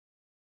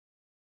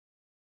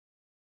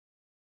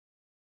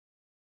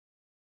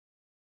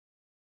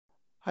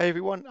Hi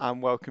everyone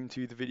and welcome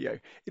to the video.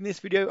 In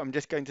this video I'm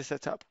just going to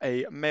set up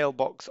a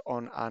mailbox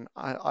on an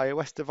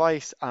iOS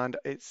device, and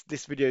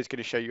this video is going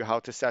to show you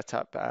how to set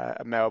up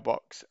a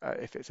mailbox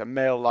if it's a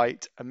Mail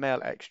Lite, a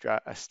Mail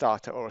Extra, a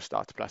Starter or a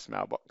StarterPlus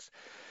mailbox.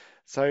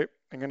 So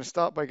I'm going to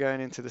start by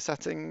going into the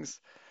settings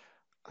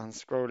and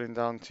scrolling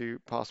down to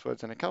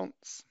passwords and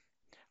accounts,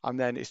 and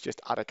then it's just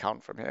add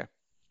account from here.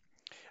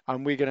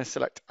 And we're going to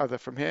select other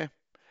from here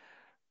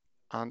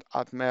and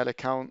add mail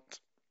account.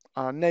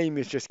 Our name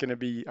is just going to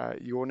be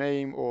your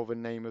name or the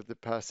name of the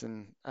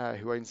person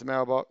who owns the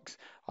mailbox.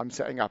 I'm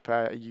setting up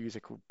a user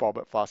called Bob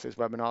at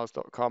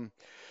fasthostswebinars.com.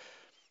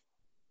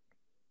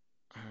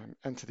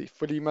 Enter the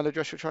full email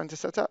address you're trying to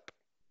set up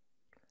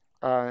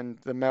and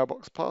the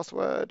mailbox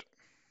password.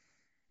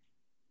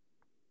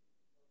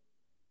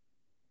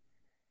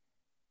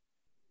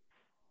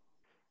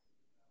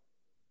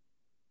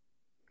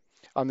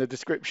 And the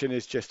description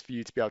is just for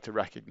you to be able to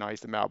recognize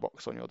the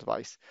mailbox on your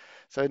device.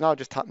 So now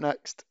just tap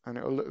next and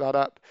it will look that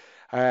up.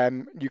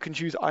 You can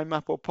choose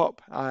IMAP or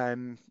POP.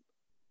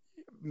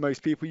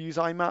 Most people use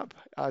IMAP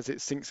as it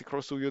syncs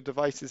across all your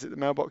devices that the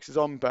mailbox is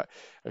on, but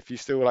if you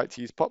still like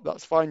to use POP,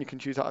 that's fine. You can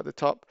choose that at the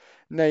top.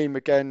 Name,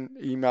 again,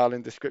 email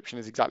and description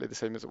is exactly the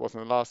same as it was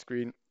on the last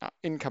screen.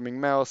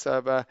 Incoming mail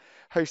server,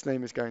 host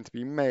name is going to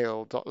be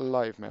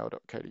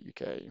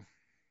mail.livemail.co.uk.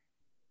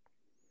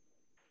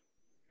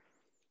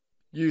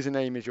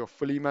 Username is your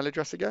full email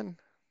address again,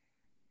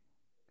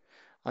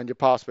 and your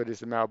password is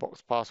the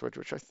mailbox password,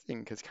 which I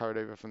think has carried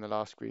over from the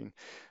last screen.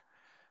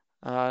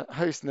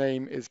 Host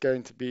name is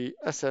going to be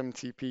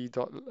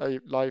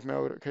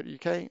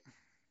smtp.livemail.co.uk.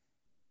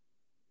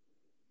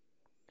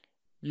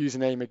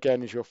 Username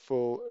again is your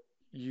full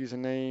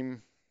username,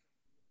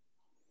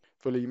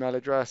 full email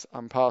address,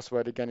 and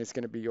password again is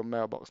going to be your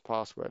mailbox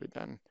password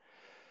again.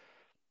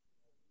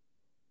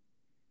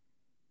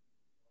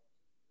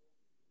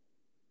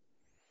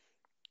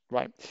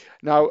 Right.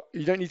 Now,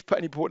 you don't need to put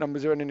any port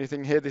numbers or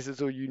anything here. This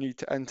is all you need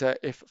to enter.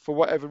 If for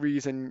whatever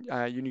reason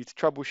you need to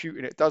troubleshoot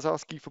and it does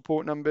ask you for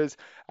port numbers,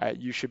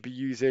 you should be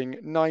using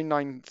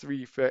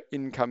 993 for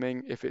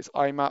incoming if it's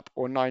IMAP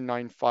or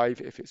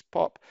 995 if it's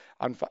POP.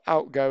 And for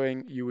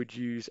outgoing, you would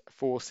use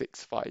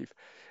 465.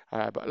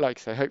 But like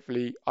I say,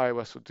 hopefully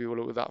iOS will do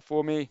all of that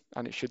for me,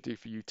 and it should do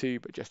for you too,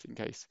 but just in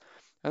case.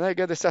 And there you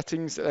go, the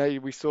settings.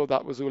 We saw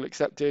that was all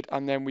accepted,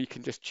 and then we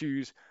can just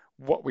choose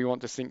what we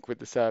want to sync with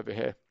the server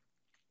here.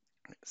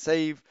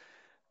 Save,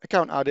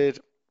 account added,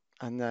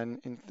 and then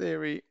in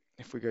theory,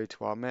 if we go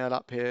to our mail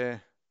app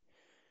here,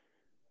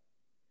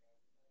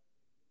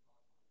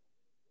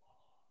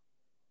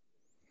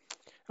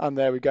 and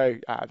there we go,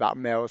 that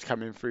mail is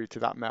coming through to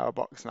that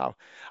mailbox now.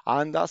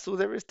 And that's all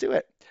there is to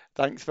it.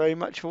 Thanks very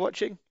much for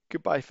watching.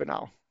 Goodbye for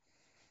now.